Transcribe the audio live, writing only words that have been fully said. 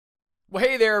Well,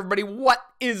 hey there, everybody. What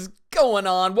is going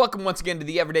on? Welcome once again to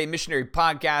the Everyday Missionary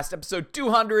Podcast, episode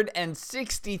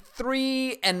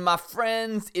 263. And my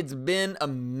friends, it's been a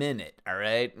minute, all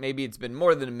right? Maybe it's been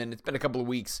more than a minute. It's been a couple of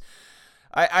weeks.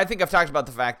 I think I've talked about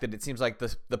the fact that it seems like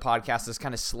the podcast is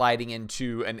kind of sliding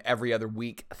into an every other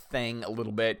week thing a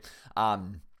little bit.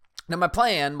 Now, my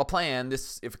plan,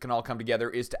 this, if it can all come together,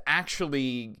 is to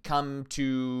actually come to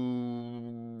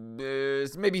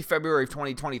maybe February of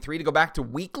 2023 to go back to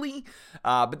weekly.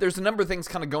 But there's a number of things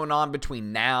kind of going on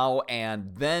between now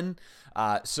and then.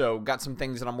 So got some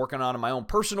things that I'm working on in my own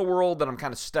personal world that I'm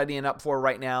kind of studying up for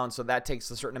right now. And so that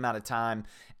takes a certain amount of time.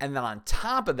 And then on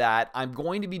top of that, I'm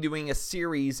going to be doing a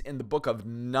series in the book of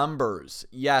Numbers.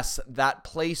 Yes, that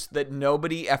place that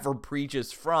nobody ever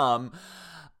preaches from.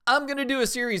 I'm going to do a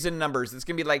series in Numbers. It's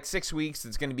going to be like 6 weeks.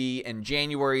 It's going to be in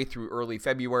January through early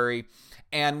February.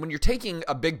 And when you're taking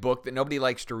a big book that nobody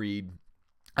likes to read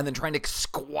and then trying to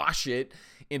squash it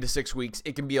into 6 weeks,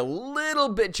 it can be a little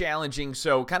bit challenging.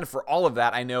 So kind of for all of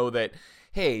that, I know that,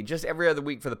 hey, just every other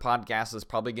week for the podcast is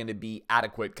probably going to be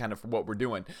adequate kind of for what we're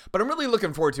doing. But I'm really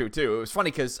looking forward to it too. It was funny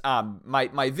because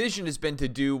my vision has been to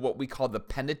do what we call the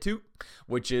Pentateuch,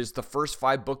 which is the first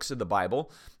 5 books of the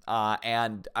Bible.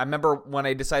 And I remember when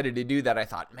I decided to do that, I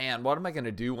thought, man, what am I going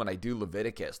to do when I do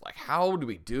Leviticus? Like, how do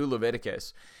we do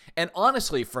Leviticus? And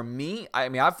honestly, for me, I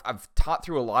mean, I've taught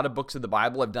through a lot of books of the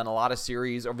Bible. I've done a lot of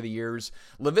series over the years.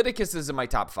 Leviticus is in my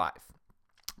top 5.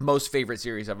 Most favorite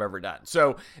series I've ever done.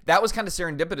 So that was kind of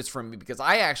serendipitous for me because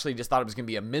I actually just thought it was going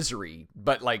to be a misery,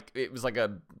 but like it was like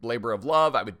a labor of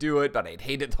love. I would do it, but I'd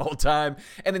hate it the whole time.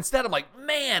 And instead I'm like,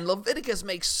 man, Leviticus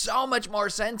makes so much more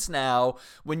sense now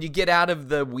when you get out of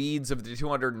the weeds of the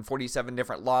 247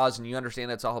 different laws and you understand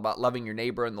it's all about loving your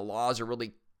neighbor and the laws are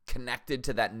really connected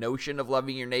to that notion of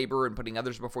loving your neighbor and putting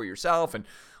others before yourself. And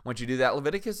once you do that,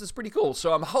 Leviticus is pretty cool.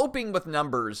 So I'm hoping with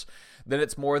Numbers that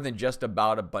it's more than just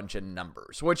about a bunch of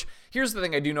numbers, which here's the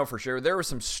thing I do know for sure. There are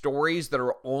some stories that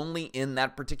are only in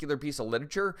that particular piece of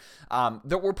literature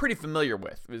that we're pretty familiar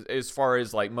with as far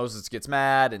as like Moses gets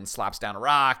mad and slaps down a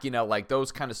rock, like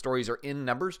those kind of stories are in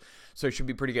Numbers. So it should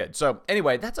be pretty good. So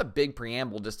anyway, that's a big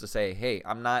preamble just to say, hey,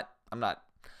 I'm not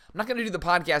going to do the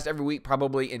podcast every week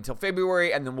probably until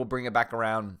February, and then we'll bring it back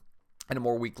around on a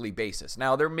more weekly basis.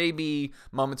 Now, there may be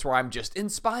moments where I'm just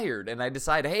inspired and I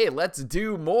decide, hey, let's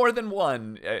do more than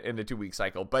one in a 2-week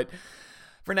cycle. But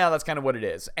for now, that's kind of what it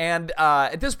is. And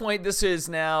at this point, this is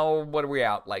now, what are we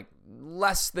out? Like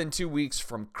less than 2 weeks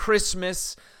from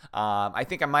Christmas. I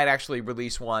think I might actually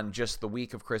release one just the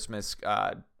week of Christmas,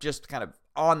 just kind of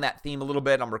on that theme a little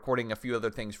bit. I'm recording a few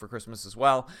other things for Christmas as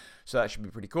well, so that should be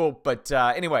pretty cool. But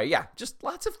anyway, yeah, just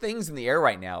lots of things in the air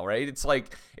right now, right? It's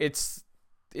like it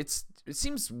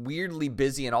seems weirdly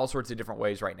busy in all sorts of different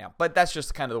ways right now, but that's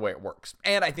just kind of the way it works.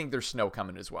 And I think there's snow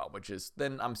coming as well, which is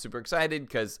then I'm super excited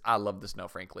because I love the snow,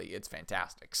 frankly. It's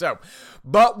fantastic. So,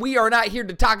 but we are not here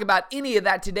to talk about any of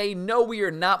that today. No, we are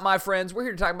not, my friends. We're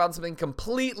here to talk about something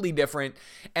completely different.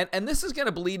 And this is going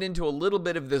to bleed into a little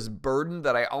bit of this burden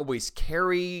that I always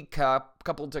carry,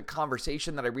 coupled to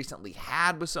conversation that I recently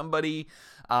had with somebody,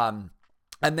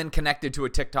 and then connected to a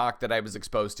TikTok that I was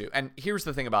exposed to. And here's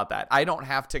the thing about that. I don't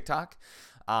have TikTok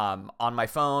on my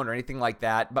phone or anything like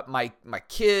that, but my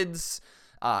kids,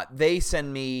 they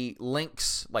send me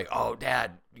links like, oh,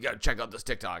 Dad, you got to check out this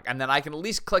TikTok. And then I can at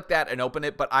least click that and open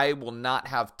it, but I will not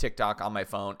have TikTok on my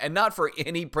phone. And not for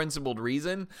any principled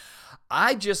reason.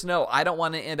 I just know I don't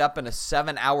want to end up in a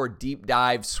 7-hour deep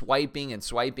dive swiping and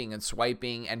swiping and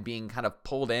swiping and being kind of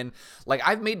pulled in. Like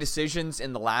I've made decisions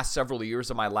in the last several years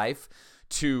of my life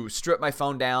to strip my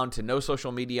phone down, to no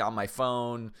social media on my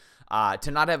phone,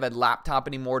 to not have a laptop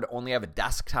anymore, to only have a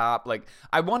desktop. Like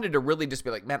I wanted to really just be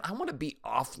like, man, I want to be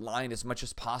offline as much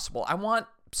as possible. I want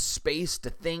space to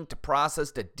think, to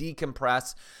process, to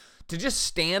decompress, to just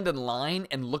stand in line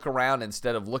and look around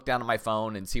instead of look down at my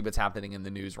phone and see what's happening in the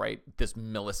news right this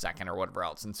millisecond or whatever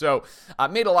else. And so I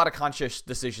made a lot of conscious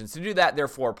decisions to do that.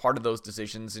 Therefore, part of those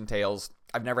decisions entails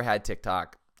I've never had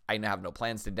TikTok. I have no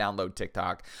plans to download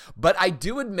TikTok, but I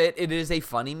do admit it is a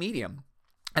funny medium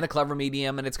and a clever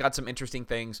medium, and it's got some interesting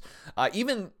things.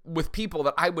 Even with people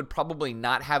that I would probably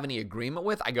not have any agreement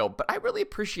with, I go, but I really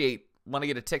appreciate when I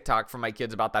get a TikTok from my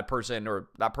kids about that person or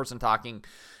that person talking,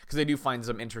 because they do find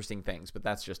some interesting things, but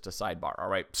that's just a sidebar, all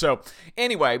right? So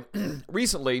anyway,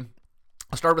 recently,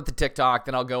 I'll start with the TikTok,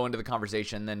 then I'll go into the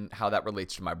conversation, then how that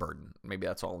relates to my burden. Maybe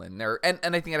that's all in there. And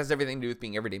I think it has everything to do with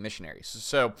being everyday missionaries.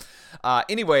 So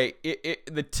anyway,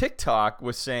 the TikTok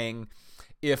was saying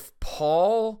if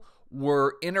Paul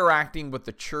were interacting with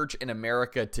the church in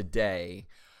America today,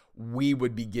 we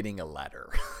would be getting a letter,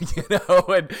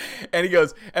 and he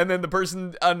goes, and then the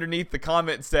person underneath the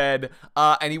comment said,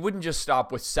 and he wouldn't just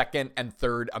stop with second and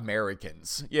third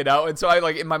Americans, and so I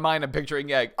like in my mind, I'm picturing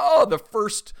like, the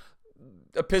first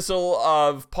epistle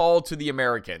of Paul to the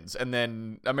Americans, and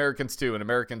then Americans 2 and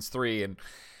Americans 3, and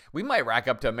we might rack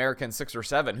up to Americans 6 or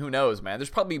 7. Who knows, man? There's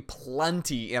probably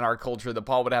plenty in our culture that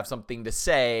Paul would have something to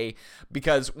say,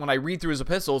 because when I read through his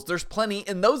epistles, there's plenty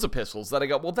in those epistles that I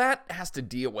go, well, that has to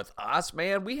deal with us,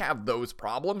 man. We have those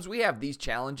problems. We have these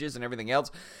challenges and everything else.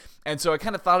 And so I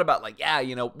kind of thought about like,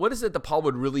 what is it that Paul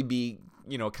would really be,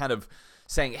 kind of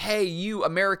saying, hey, you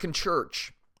American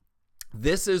church,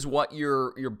 this is what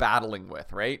you're battling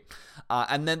with, right?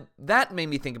 And then that made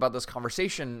me think about this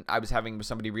conversation I was having with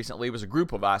somebody recently. It was a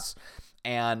group of us,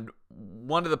 and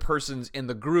one of the persons in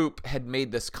the group had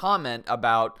made this comment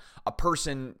about a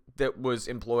person that was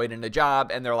employed in a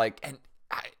job, and they're like,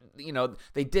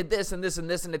 they did this and this and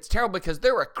this, and it's terrible because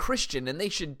they're a Christian and they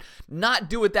should not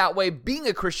do it that way. Being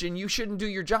a Christian, you shouldn't do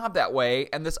your job that way.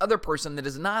 And this other person that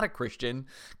is not a Christian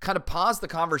kind of paused the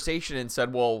conversation and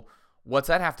said, well, what's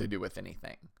that have to do with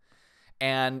anything?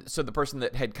 And so the person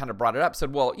that had kind of brought it up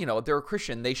said, well, they're a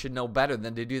Christian. They should know better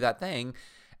than to do that thing.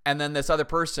 And then this other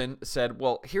person said,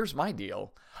 well, here's my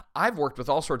deal. I've worked with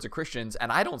all sorts of Christians,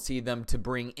 and I don't see them to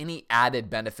bring any added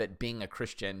benefit being a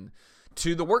Christian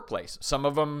to the workplace. Some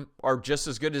of them are just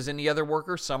as good as any other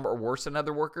worker. Some are worse than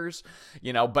other workers,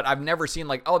 but I've never seen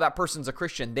like, oh, that person's a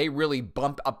Christian. They really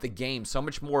bumped up the game so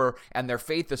much more, and their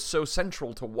faith is so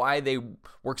central to why they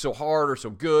work so hard or so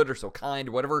good or so kind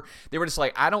or whatever. They were just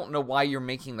like, I don't know why you're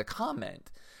making the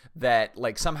comment that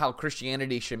like somehow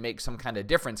Christianity should make some kind of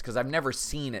difference, because I've never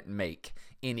seen it make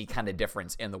any kind of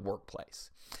difference in the workplace.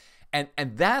 And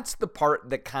that's the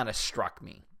part that kind of struck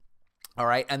me. All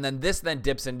right. And then this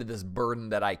dips into this burden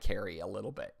that I carry a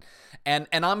little bit. And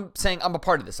I'm saying I'm a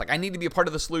part of this. Like, I need to be a part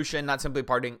of the solution, not simply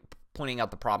pointing out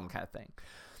the problem kind of thing.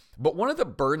 But one of the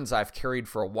burdens I've carried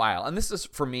for a while, and this is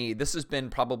for me, this has been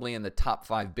probably in the top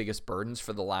 5 biggest burdens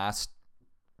for the last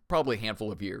probably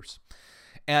handful of years.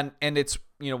 And it's,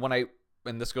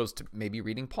 and this goes to maybe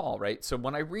reading Paul, right? So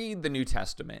when I read the New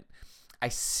Testament, I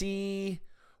see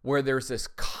where there's this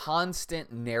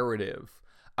constant narrative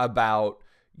about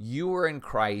you are in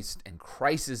Christ, and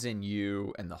Christ is in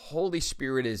you, and the Holy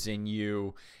Spirit is in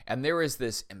you, and there is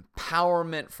this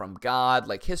empowerment from God,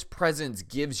 like His presence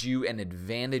gives you an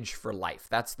advantage for life.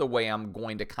 That's the way I'm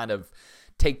going to kind of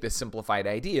take this simplified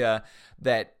idea,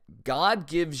 that God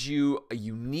gives you a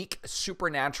unique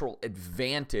supernatural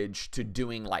advantage to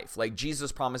doing life. Like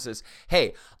Jesus promises,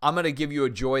 hey, I'm going to give you a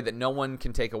joy that no one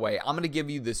can take away. I'm going to give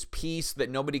you this peace that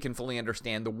nobody can fully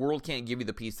understand. The world can't give you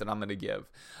the peace that I'm going to give.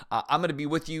 I'm going to be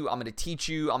with you. I'm going to teach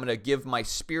you. I'm going to give my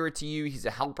Spirit to you. He's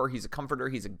a helper. He's a comforter.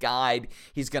 He's a guide.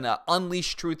 He's going to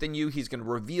unleash truth in you. He's going to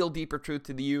reveal deeper truth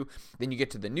to you. Then you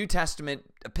get to the New Testament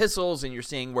epistles, and you're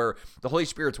seeing where the Holy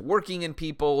Spirit's working in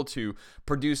people to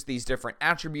produce these different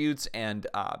attributes, and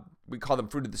we call them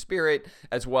fruit of the Spirit,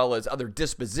 as well as other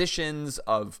dispositions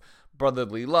of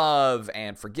brotherly love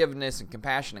and forgiveness and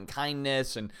compassion and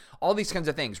kindness and all these kinds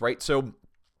of things, right? So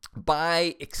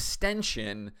by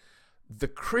extension, the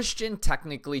Christian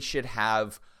technically should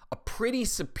have a pretty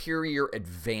superior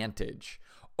advantage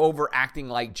over acting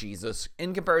like Jesus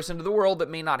in comparison to the world that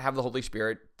may not have the Holy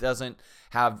Spirit, doesn't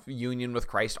have union with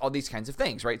Christ, all these kinds of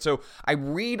things, right? So I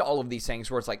read all of these things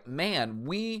where it's like, man,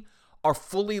 we are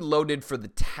fully loaded for the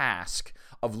task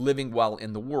of living well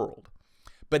in the world.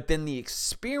 But then the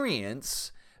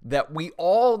experience that we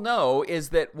all know is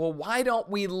that, well, why don't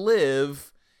we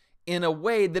live in a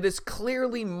way that is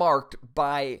clearly marked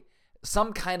by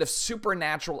some kind of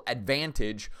supernatural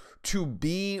advantage to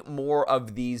be more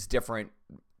of these different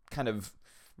kind of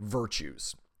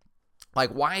virtues?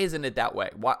 Like, why isn't it that way?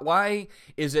 Why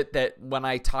is it that when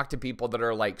I talk to people that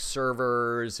are like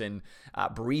servers and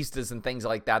baristas and things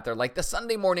like that, they're like, the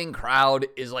Sunday morning crowd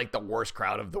is like the worst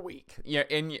crowd of the week. Yeah,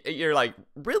 and you're like,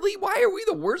 really? Why are we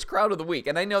the worst crowd of the week?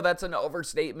 And I know that's an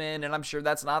overstatement, and I'm sure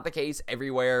that's not the case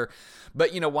everywhere.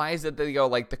 But, why is it that they go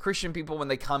like the Christian people, when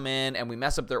they come in and we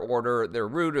mess up their order, they're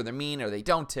rude or they're mean or they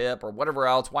don't tip or whatever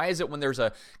else? Why is it when there's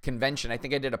a convention? I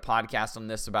think I did a podcast on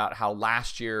this about how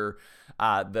last year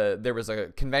there was a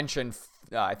convention,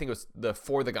 I think it was the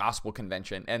For the Gospel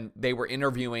convention, and they were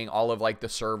interviewing all of like the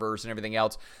servers and everything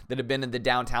else that had been in the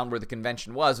downtown where the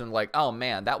convention was, and like, oh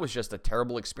man, that was just a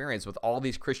terrible experience with all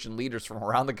these Christian leaders from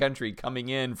around the country coming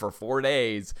in for 4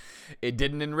 days. It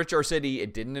didn't enrich our city.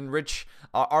 It didn't enrich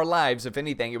our lives. If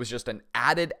anything, it was just an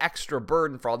added extra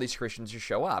burden for all these Christians to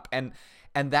show up. And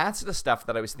that's the stuff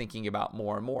that I was thinking about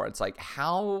more and more. It's like,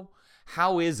 how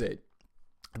is it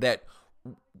that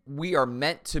we are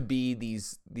meant to be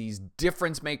these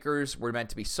difference makers. We're meant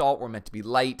to be salt. We're meant to be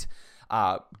light.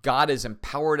 God has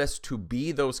empowered us to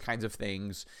be those kinds of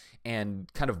things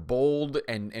and kind of bold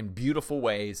and beautiful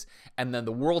ways. And then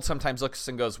the world sometimes looks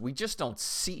and goes, we just don't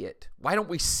see it. Why don't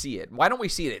we see it? Why don't we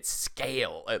see it at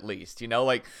scale, at least?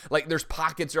 Like there's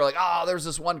pockets that are like, oh, there's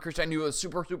this one Christian I knew was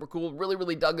super, super cool. Really,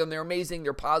 really dug them. They're amazing.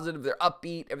 They're positive. They're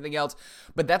upbeat, everything else.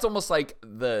 But that's almost like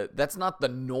that's not the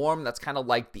norm. That's kind of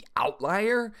like the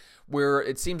outlier, where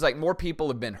it seems like more people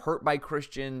have been hurt by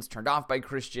Christians, turned off by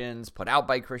Christians, put out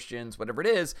by Christians, whatever it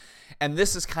is. And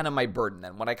this is kind of my burden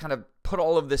then. When I kind of put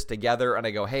all of this together and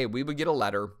I go, hey, we would get a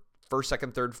letter, 1st,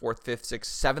 2nd, 3rd, 4th, 5th, 6th,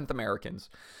 7th Americans.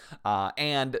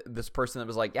 And this person that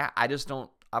was like, yeah,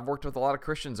 I've worked with a lot of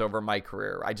Christians over my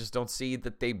career. I just don't see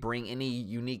that they bring any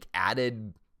unique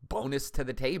added bonus to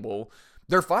the table.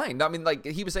 They're fine. I mean, like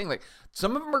he was saying, like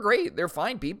some of them are great. They're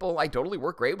fine people. I totally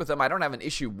work great with them. I don't have an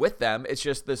issue with them. It's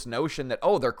just this notion that,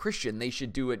 oh, they're Christian. They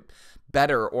should do it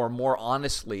better or more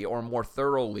honestly or more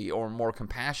thoroughly or more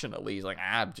compassionately. He's like,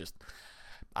 I've just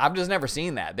never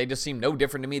seen that. They just seem no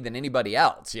different to me than anybody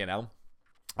else,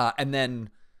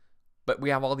 But we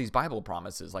have all these Bible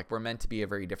promises, like we're meant to be a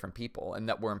very different people and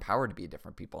that we're empowered to be a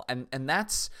different people. And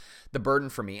that's the burden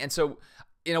for me. And so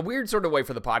in a weird sort of way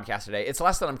for the podcast today, it's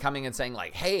less that I'm coming and saying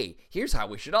like, hey, here's how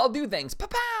we should all do things.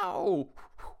 Pow!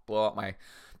 Blow out my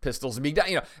pistols and be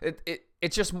done.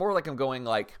 It's just more like I'm going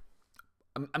like,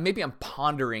 maybe I'm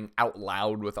pondering out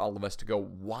loud with all of us to go,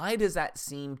 why does that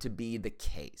seem to be the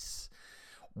case?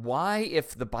 Why,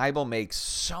 if the Bible makes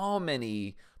so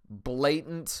many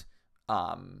blatant,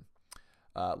 not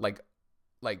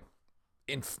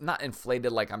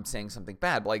inflated, like I'm saying something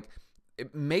bad, but like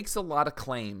it makes a lot of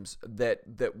claims that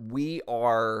we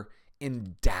are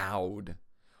endowed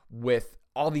with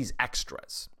all these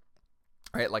extras,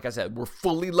 right? Like I said, we're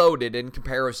fully loaded in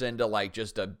comparison to like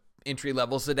just a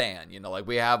entry-level sedan, like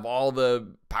we have all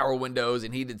the power windows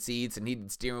and heated seats and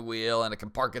heated steering wheel and it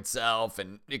can park itself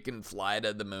and it can fly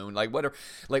to the moon, like whatever.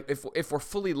 Like if we're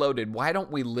fully loaded, why don't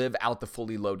we live out the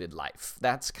fully loaded life?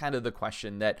 That's kind of the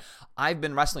question that I've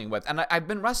been wrestling with. And I've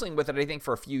been wrestling with it, I think,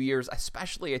 for a few years,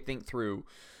 especially I think through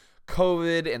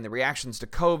COVID and the reactions to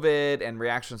COVID and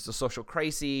reactions to social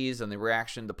crises and the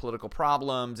reaction to political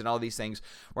problems and all these things,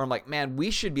 where I'm like, man, we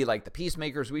should be like the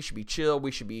peacemakers. We should be chill.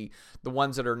 We should be the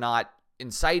ones that are not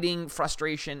inciting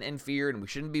frustration and fear, and we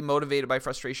shouldn't be motivated by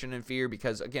frustration and fear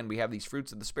because, again, we have these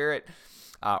fruits of the Spirit,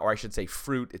 or I should say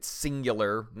fruit. It's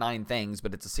singular, 9 things,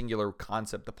 but it's a singular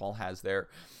concept that Paul has there.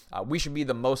 We should be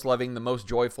the most loving, the most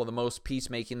joyful, the most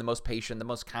peacemaking, the most patient, the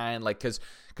most kind, like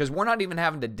because we're not even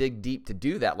having to dig deep to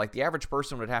do that. Like the average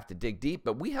person would have to dig deep,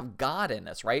 but we have God in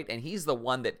us, right? And he's the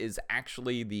one that is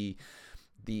actually the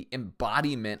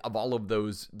embodiment of all of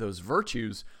those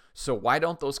virtues. So why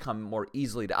don't those come more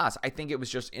easily to us? I think it was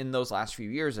just in those last few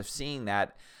years of seeing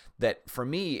that for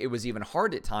me, it was even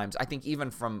hard at times. I think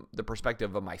even from the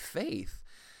perspective of my faith,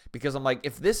 because I'm like,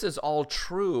 if this is all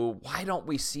true, why don't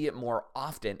we see it more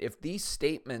often? If these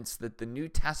statements that the New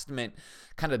Testament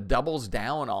kind of doubles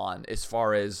down on as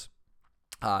far as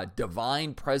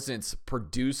divine presence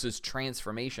produces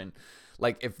transformation,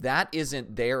 like if that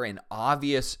isn't there in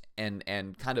obvious and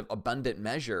kind of abundant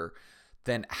measure,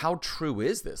 then how true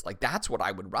is this? Like, that's what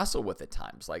I would wrestle with at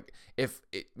times. Like,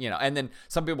 and then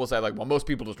some people say, like, well, most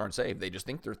people just aren't saved. They just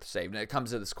think they're saved. And it comes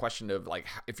to this question of, like,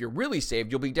 if you're really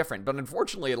saved, you'll be different. But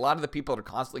unfortunately, a lot of the people that are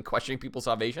constantly questioning people's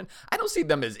salvation, I don't see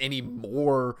them as any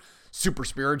more super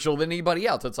spiritual than anybody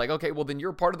else. It's like, okay, well, then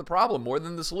you're part of the problem more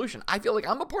than the solution. I feel like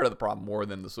I'm a part of the problem more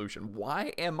than the solution.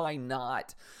 Why am I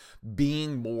not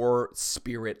being more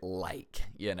spirit-like,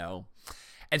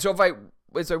 And so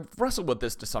as I wrestled with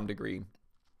this to some degree,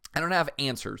 I don't have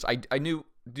answers. I do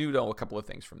know a couple of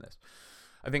things from this.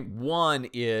 I think one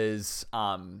is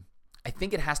I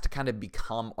think it has to kind of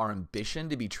become our ambition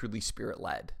to be truly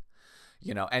spirit-led.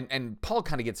 And Paul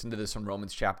kind of gets into this in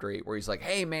Romans chapter 8, where he's like,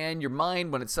 hey, man, your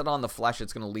mind, when it's set on the flesh,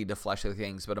 it's going to lead to fleshly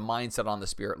things, but a mind set on the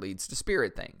spirit leads to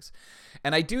spirit things.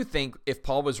 And I do think if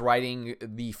Paul was writing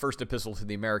the first epistle to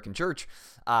the American church,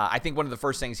 I think one of the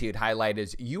first things he would highlight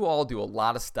is you all do a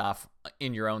lot of stuff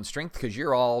in your own strength because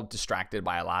you're all distracted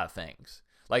by a lot of things.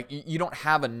 Like, you don't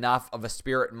have enough of a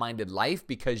spirit-minded life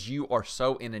because you are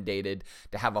so inundated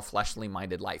to have a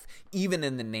fleshly-minded life, even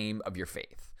in the name of your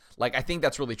faith. Like, I think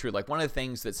that's really true. Like, one of the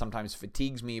things that sometimes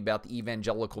fatigues me about the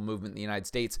evangelical movement in the United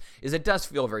States is it does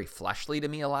feel very fleshly to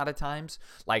me a lot of times.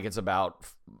 Like, it's about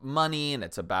money and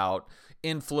it's about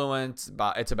influence,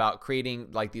 it's about creating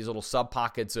like these little sub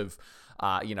pockets of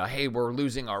hey, we're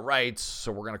losing our rights,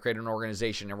 so we're going to create an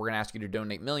organization and we're going to ask you to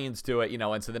donate millions to it,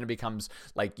 and so then it becomes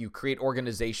like you create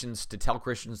organizations to tell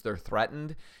Christians they're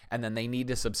threatened, and then they need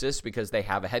to subsist because they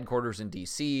have a headquarters in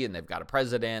D.C. and they've got a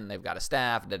president and they've got a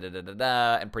staff,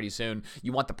 and pretty soon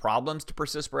you want the problems to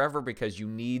persist forever because you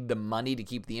need the money to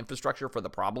keep the infrastructure for the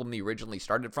problem you originally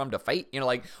started from to fight,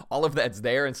 like all of that's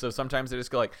there. And so sometimes they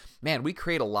just go like, man, we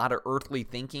create a lot of earthly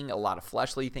thinking, a lot of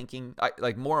fleshly thinking,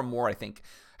 like more and more, I think,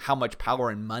 how much power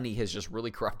and money has just really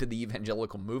corrupted the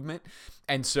evangelical movement.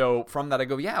 And so from that, I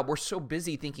go, yeah, we're so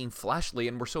busy thinking fleshly,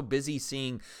 and we're so busy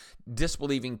seeing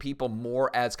disbelieving people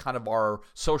more as kind of our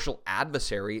social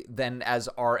adversary than as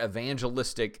our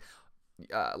evangelistic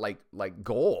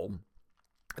goal.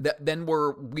 Then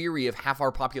we're weary of half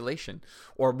our population.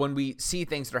 Or when we see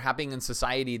things that are happening in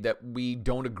society that we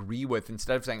don't agree with,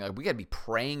 instead of saying, like, we got to be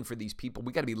praying for these people,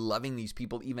 we got to be loving these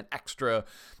people even extra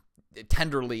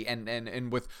tenderly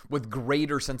and with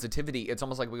greater sensitivity, it's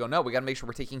almost like we go, no, we got to make sure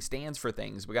we're taking stands for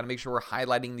things. We got to make sure we're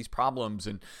highlighting these problems.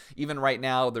 And even right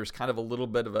now, there's kind of a little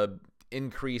bit of a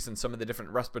increase in some of the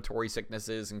different respiratory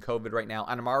sicknesses and COVID right now.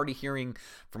 And I'm already hearing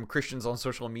from Christians on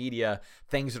social media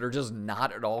things that are just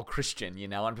not at all Christian,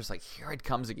 I'm just like, here it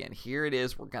comes again. Here it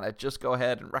is. We're going to just go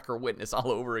ahead and wreck our witness all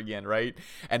over again, right?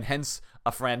 And hence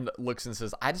a friend looks and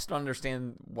says, I just don't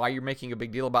understand why you're making a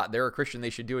big deal about they're a Christian, they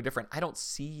should do it different. I don't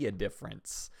see a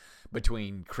difference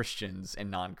between Christians and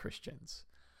non-Christians.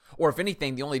 Or if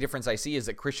anything, the only difference I see is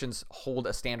that Christians hold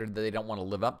a standard that they don't want to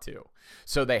live up to.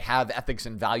 So they have ethics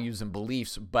and values and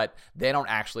beliefs, but they don't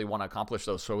actually want to accomplish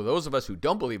those. So those of us who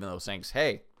don't believe in those things,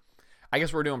 hey, I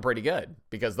guess we're doing pretty good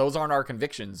because those aren't our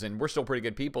convictions and we're still pretty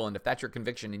good people. And if that's your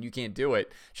conviction and you can't do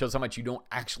it, shows how much you don't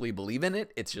actually believe in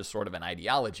it. It's just sort of an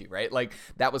ideology, right? Like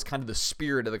that was kind of the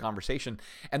spirit of the conversation.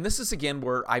 And this is again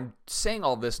where I'm saying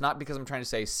all this, not because I'm trying to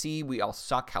say, see, we all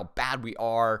suck, how bad we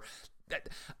are.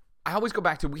 I always go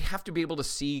back to, we have to be able to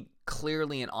see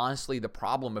clearly and honestly the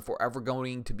problem if we're ever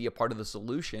going to be a part of the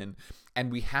solution.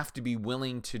 And we have to be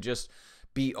willing to just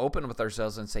be open with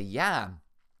ourselves and say, yeah,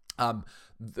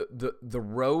 the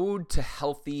road to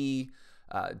healthy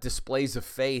displays of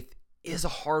faith is a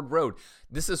hard road.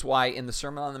 This is why in the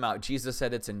Sermon on the Mount, Jesus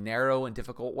said it's a narrow and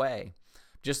difficult way.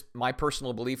 Just my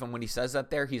personal belief, and when he says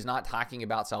that there, he's not talking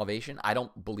about salvation. I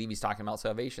don't believe he's talking about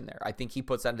salvation there. I think he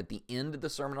puts that at the end of the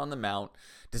Sermon on the Mount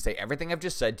to say everything I've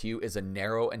just said to you is a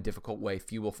narrow and difficult way.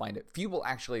 Few will find it. Few will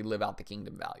actually live out the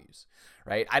kingdom values,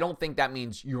 right? I don't think that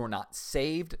means you're not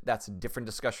saved. That's a different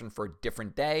discussion for a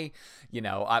different day.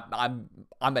 I'm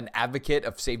an advocate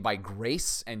of saved by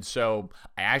grace, and so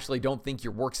I actually don't think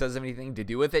your works has anything to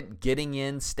do with it. Getting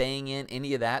in, staying in,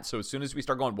 any of that. So as soon as we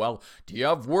start going, well, do you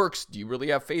have works? Do you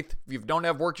really have faith? If you don't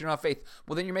have works, you don't have faith.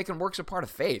 Well, then you're making works a part of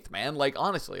faith, man. Like,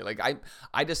 honestly, like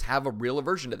I just have a real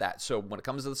aversion to that. So when it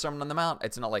comes to the Sermon on the Mount,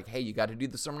 it's not like, hey, you got to do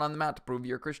the Sermon on the Mount to prove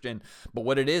you're a Christian. But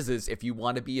what it is if you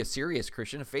want to be a serious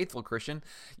Christian, a faithful Christian,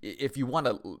 if you want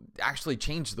to actually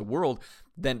change the world,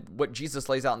 then what Jesus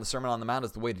lays out in the Sermon on the Mount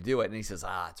is the way to do it. And he says,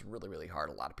 it's really, really hard.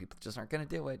 A lot of people just aren't going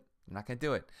to do it. You're not going to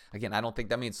do it. Again, I don't think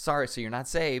that means, sorry, so you're not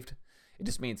saved. It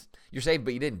just means you're saved,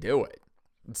 but you didn't do it.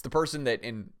 It's the person that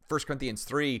in 1 Corinthians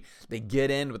 3, they get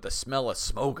in with the smell of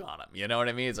smoke on them. You know what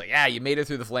I mean? It's like, yeah, you made it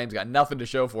through the flames, got nothing to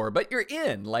show for it, but you're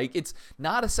in. Like, it's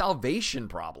not a salvation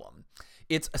problem.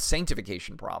 It's a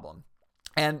sanctification problem.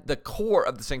 And the core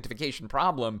of the sanctification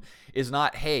problem is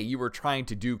not, hey, you were trying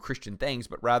to do Christian things,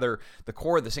 but rather the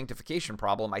core of the sanctification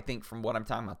problem, I think from what I'm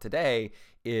talking about today,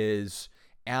 is,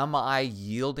 am I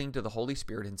yielding to the Holy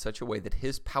Spirit in such a way that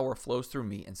his power flows through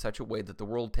me in such a way that the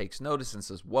world takes notice and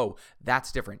says, whoa,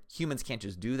 that's different. Humans can't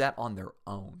just do that on their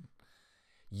own.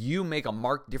 You make a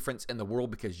marked difference in the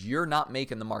world because you're not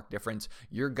making the marked difference.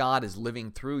 Your God is living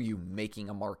through you, making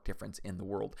a marked difference in the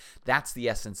world. That's the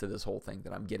essence of this whole thing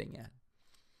that I'm getting at.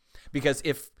 Because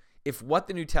if what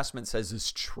the New Testament says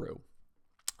is true,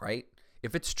 right?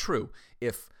 If it's true,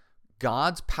 if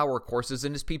God's power courses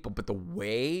in his people, but the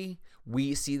way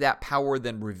we see that power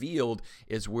then revealed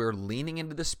is we're leaning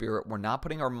into the Spirit. We're not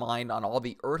putting our mind on all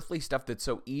the earthly stuff that's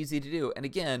so easy to do. And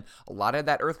again, a lot of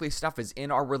that earthly stuff is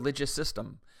in our religious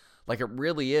system. Like, it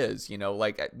really is,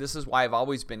 like, this is why I've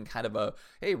always been kind of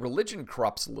hey, religion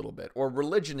corrupts a little bit, or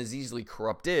religion is easily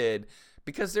corrupted,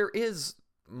 because there is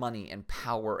money and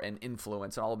power and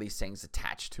influence and all these things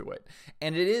attached to it.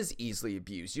 And it is easily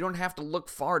abused. You don't have to look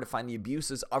far to find the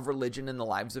abuses of religion in the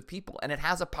lives of people. And it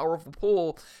has a powerful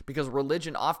pull because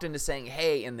religion often is saying,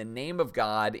 hey, in the name of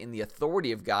God, in the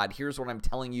authority of God, here's what I'm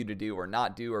telling you to do or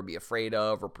not do or be afraid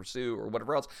of or pursue or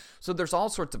whatever else. So there's all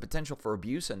sorts of potential for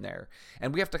abuse in there.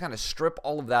 And we have to kind of strip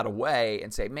all of that away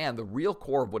and say, man, the real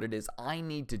core of what it is I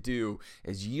need to do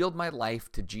is yield my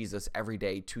life to Jesus every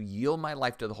day, to yield my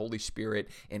life to the Holy Spirit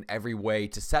in every way,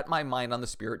 to set my mind on the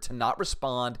Spirit, to not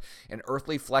respond in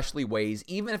earthly, fleshly ways,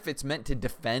 even if it's meant to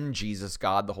defend Jesus,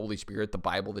 God, the Holy Spirit, the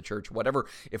Bible, the church, whatever.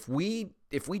 If we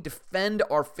defend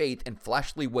our faith in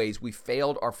fleshly ways, we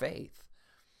failed our faith.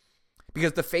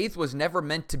 Because the faith was never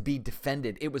meant to be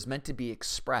defended. It was meant to be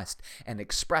expressed, and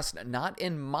expressed not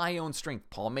in my own strength.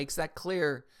 Paul makes that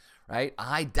clear, right?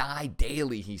 I die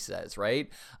daily, he says, right?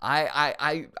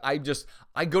 I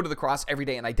go to the cross every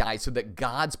day and I die so that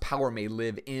God's power may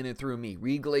live in and through me.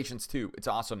 Read Galatians 2. It's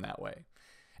awesome that way.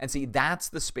 And see, that's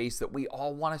the space that we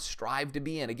all want to strive to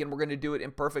be in. Again, we're going to do it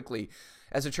imperfectly.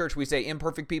 As a church, we say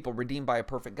imperfect people redeemed by a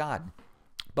perfect God.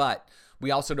 But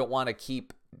we also don't want to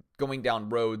keep going down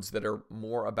roads that are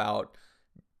more about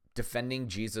defending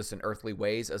Jesus in earthly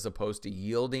ways as opposed to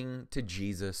yielding to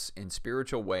Jesus in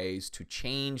spiritual ways to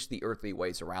change the earthly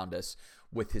ways around us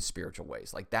with his spiritual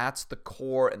ways. Like that's the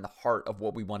core and the heart of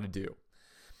what we want to do.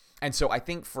 And so I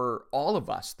think for all of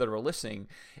us that are listening,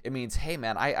 it means, hey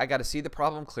man, I got to see the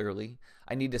problem clearly.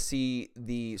 I need to see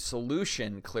the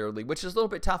solution clearly, which is a little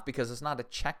bit tough because it's not a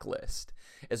checklist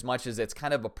as much as it's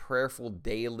kind of a prayerful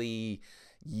daily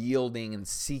yielding and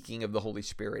seeking of the Holy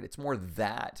Spirit. It's more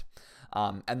that.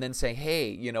 And then say, hey,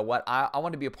 you know what? I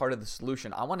want to be a part of the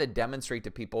solution. I want to demonstrate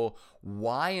to people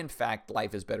why, in fact,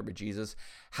 life is better with Jesus,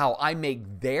 how I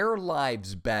make their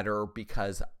lives better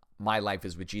because my life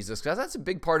is with Jesus. Because that's a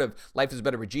big part of life is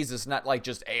better with Jesus. Not like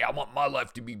just, hey, I want my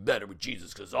life to be better with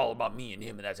Jesus because it's all about me and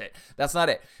him and that's it. That's not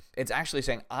it. It's actually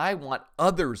saying, I want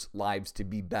others' lives to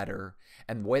be better.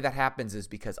 And the way that happens is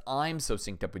because I'm so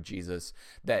synced up with Jesus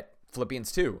that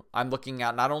Philippians 2, I'm looking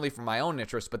out not only for my own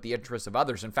interests, but the interests of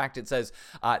others. In fact, it says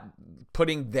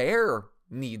putting their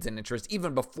needs and interests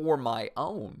even before my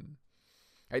own.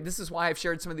 Right? This is why I've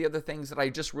shared some of the other things that I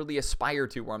just really aspire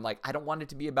to, where I'm like, I don't want it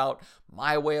to be about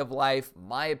my way of life,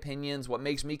 my opinions, what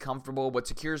makes me comfortable, what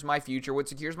secures my future, what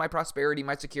secures my prosperity,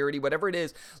 my security, whatever it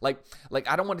is. Like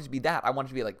I don't want it to be that. I want it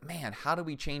to be like, man, how do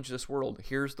we change this world?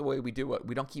 Here's the way we do it.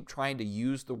 We don't keep trying to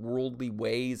use the worldly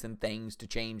ways and things to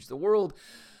change the world,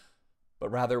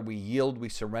 but rather we yield, we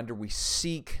surrender, we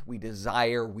seek, we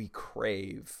desire, we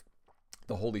crave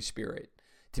the Holy Spirit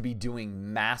to be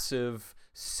doing massive,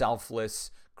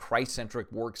 selfless,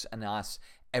 Christ-centric works in us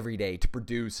every day, to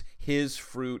produce his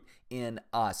fruit in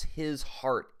us, his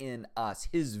heart in us,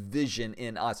 his vision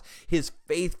in us, his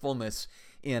faithfulness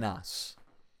in us.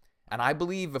 And I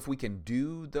believe if we can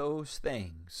do those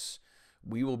things,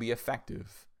 we will be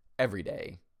effective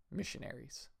everyday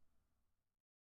missionaries.